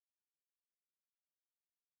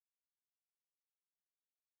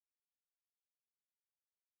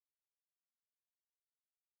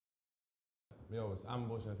Yo, it's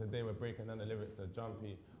Ambush, and today we're breaking down the lyrics to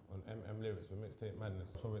Jumpy on Lyrics with Mixtape Madness.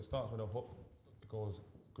 So it starts with a hook. It goes,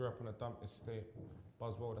 grew up on a dump estate.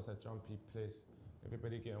 Buzzwell, that's a jumpy place.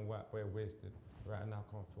 Everybody getting whacked, boy wasted. Right now,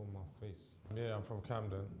 can't feel my face. Yeah, I'm from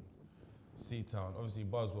Camden, Seatown. Obviously,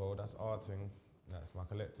 Buzzwell, that's our thing. That's my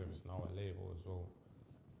collective. It's now a label as well.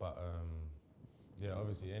 But yeah,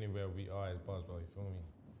 obviously, anywhere we are is Buzzwell. You feel me?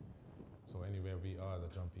 So anywhere we are is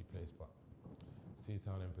a jumpy place, but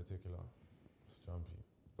Seatown in particular, it's jumpy.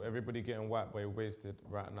 Everybody getting white boy wasted,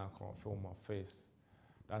 right now can't feel my face.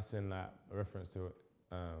 That's in that reference to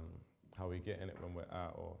how we get in it when we're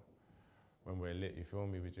out or when we're lit, you feel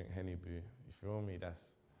me? We drink Henny Boo, you feel me?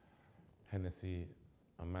 That's Hennessy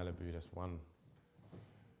and Malibu, that's one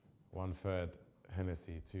third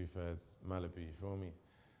Hennessy, 2/3 Malibu, you feel me?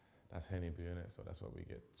 That's Henny Boo, innit? So that's what we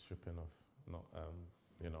get stripping off, not,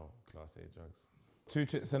 you know, Class A drugs. 2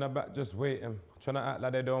 chicks in the back just waiting, trying to act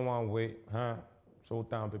like they don't want to wait, huh? So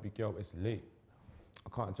down, baby girl, it's late. I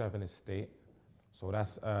can't drive in this state. So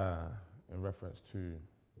that's in reference to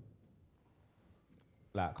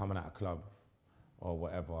like coming at a club or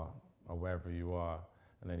whatever, or wherever you are,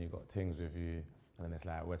 and then you got things with you, and then it's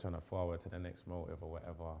like, we're trying to forward to the next motive or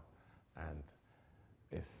whatever, and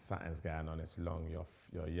it's something's going on, it's long,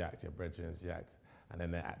 you're yacked, your brethren's yacked, and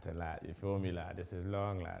then they're acting like, you feel me, like, this is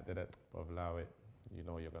long, like, allow it, you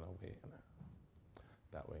know you're gonna wait,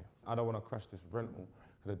 that way. I don't wanna crash this rental,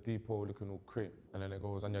 cause the depot looking all creep, and then it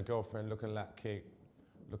goes, and your girlfriend looking like cake,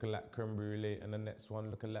 looking like creme brulee, and the next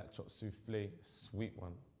one looking like chopped souffle, sweet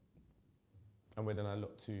one. And we're done a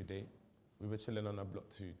lot today. We were chilling on a block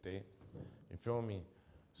today, you feel me?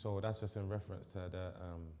 So that's just in reference to the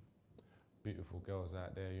beautiful girls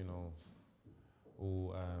out there, you know,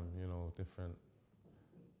 all, you know, different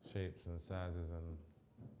shapes and sizes and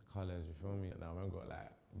colors, you feel me? And now I've got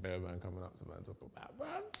like bear man coming up to me and talking about,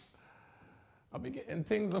 bruv, I'll be getting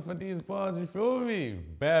things off of these bars, you feel me?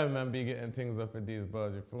 Bear man be getting things off of these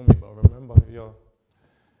bars, you feel me? But remember who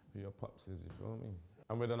your pops is, you feel me?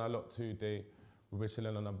 And we're done a lot today. We were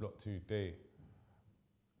chilling on a block today.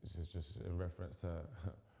 This is just in reference to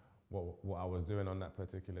what I was doing on that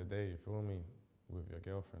particular day, you feel me? With your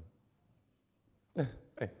girlfriend.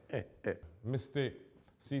 Mixtape.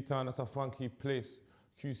 Seatown, that's a funky place.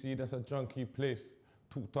 QC, that's a junky place.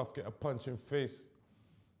 Talk tough, get a punch in face.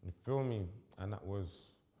 You feel me? And that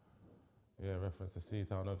was, yeah, reference to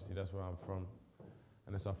Seatown. Obviously, that's where I'm from.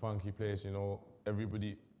 And it's a funky place, you know.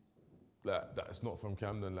 Everybody like that's not from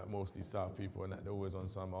Camden, like mostly South people, and that they're always on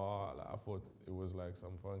some, like I thought it was like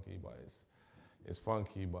some funky, but it's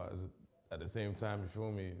funky, but at the same time, you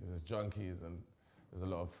feel me? There's junkies and there's a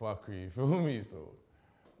lot of fuckery, you feel me? So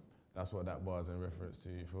that's what that bar's in reference to,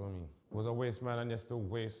 you feel me? Was a waste man and you're still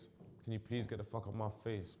waste. Can you please get the fuck out my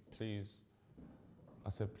face, please? I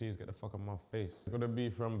said, please get the fuck out my face. I'm gonna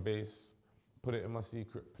be from base, put it in my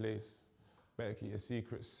secret place. Better keep your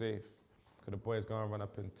secrets safe, cause the boys gonna run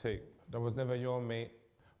up and take. That was never your mate,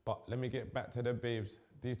 but let me get back to the babes.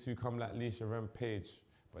 These two come like Leisha and Paige,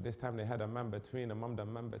 but this time they had a man between them. I'm the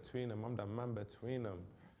man between them, I'm the man between them.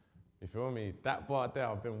 You feel me? That part there,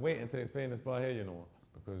 I've been waiting to explain this part here, you know,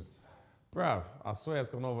 because, bruv, I swear it's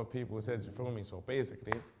gone over people's heads, you feel me? So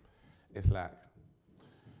basically, it's like,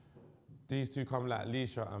 these two come like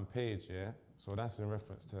Leisha and Paige, yeah? So that's in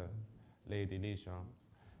reference to Lady Leisha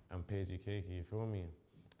and Paigey Cakey, you feel me?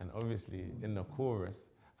 And obviously, in the chorus,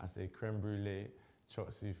 I say creme brulee,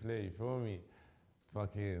 chopped souffle, you feel me?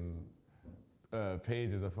 Fucking,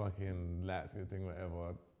 Paige is a fucking light skin thing,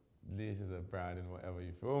 whatever. Leisha's a brown and whatever,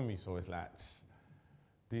 you feel me? So it's like,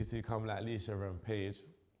 these two come like Leisha and Paige,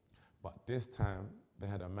 but this time, they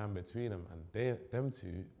had a man between them, and them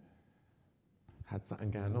two had something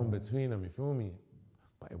going on between them, you feel me?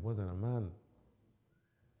 But it wasn't a man,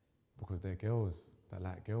 because they're girls, they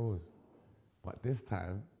like girls. But this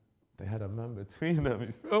time, they had a man between them,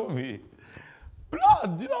 you feel me?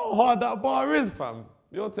 Blood, you know how hard that bar is, fam?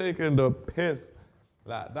 You're taking the piss.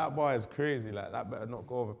 Like, that bar is crazy. Like, that better not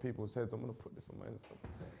go over people's heads. I'm gonna put this on my Insta.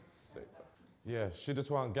 Sick. Yeah, she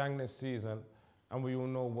just want gang this season, and we all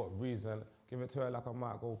know what reason. Give it to her like I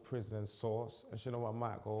might go prison sauce, and she know I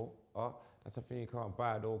might go, that's a thing you can't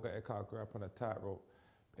buy though, get a car, grow up on a tightrope.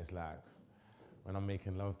 It's like, when I'm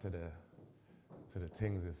making love to the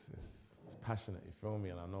things, it's passionate, you feel me?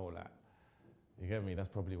 And I know, like, you get me? That's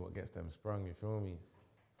probably what gets them sprung, you feel me? You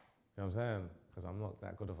know what I'm saying? Because I'm not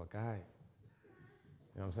that good of a guy.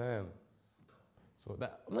 You know what I'm saying? So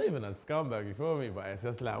that, I'm not even a scumbag, you feel me? But it's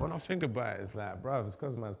just like, when I think about it, it's like, bruv, it's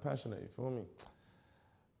because man's passionate, you feel me?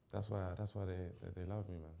 That's why they love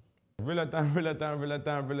me, man. Reel it down, reel it down, reel it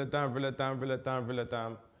down, reel it down, reel it down, reel it down, reel it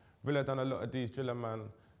down. Reel it down a lot of these driller, man.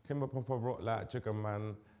 Came up off a rock like Jigger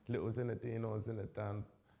Man, littles in the Dinos in the Dan,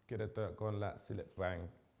 get the dirt gone like Sillet Bang,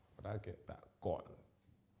 but I get that gone.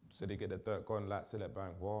 So they get the dirt gone like Sillet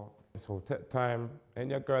Bang, what? So take time, and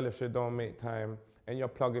your girl if she don't make time, and your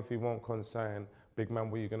plug if you won't consign, big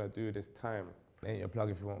man what you gonna do this time? Ain't your plug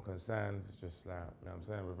if you won't consign, it's just like, you know what I'm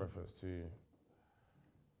saying, with reference to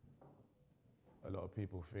a lot of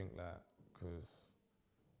people think like, cause,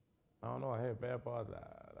 I don't know, I hear bare bars like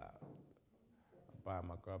buy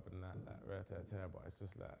my grub and that, like rare tear, but it's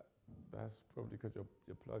just like, that's probably because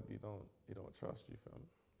your plug, he don't trust you, fam.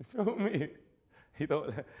 You feel me? He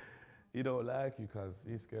don't like you because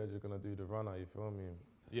he's scared you're gonna do the runner, you feel me?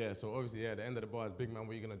 Yeah, so obviously, yeah, the end of the bar is, big man,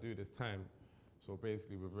 what you gonna do this time? So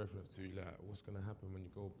basically with reference to like, what's gonna happen when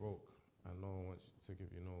you go broke and no one wants to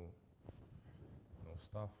give you no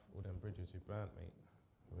stuff, all them bridges you burnt, mate.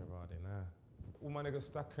 Where are they now? All my niggas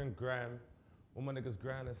stack and grind, all my niggas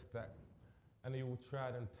grind and stack, and they all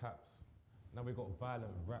tried and taps. Now we got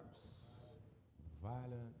violent raps.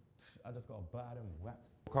 Violent, I just got violent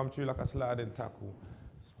raps. Come true like a sliding tackle,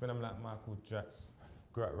 spin them like Michael Jacks,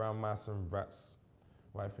 go around mice and rats.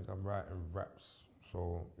 Why I think I'm writing raps?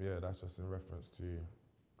 So yeah, that's just in reference to,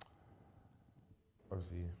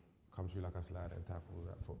 obviously, come true like a sliding tackle,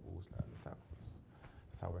 like football sliding tackles.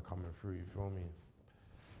 That's how we're coming through, you feel me?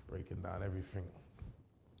 Breaking down everything.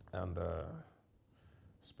 And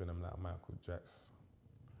spin them like Michael Jacks.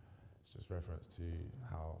 It's just reference to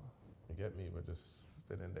how, you get me, we're just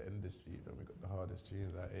spinning the industry, and we got the hardest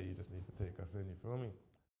tunes out here, you just need to take us in, you feel me?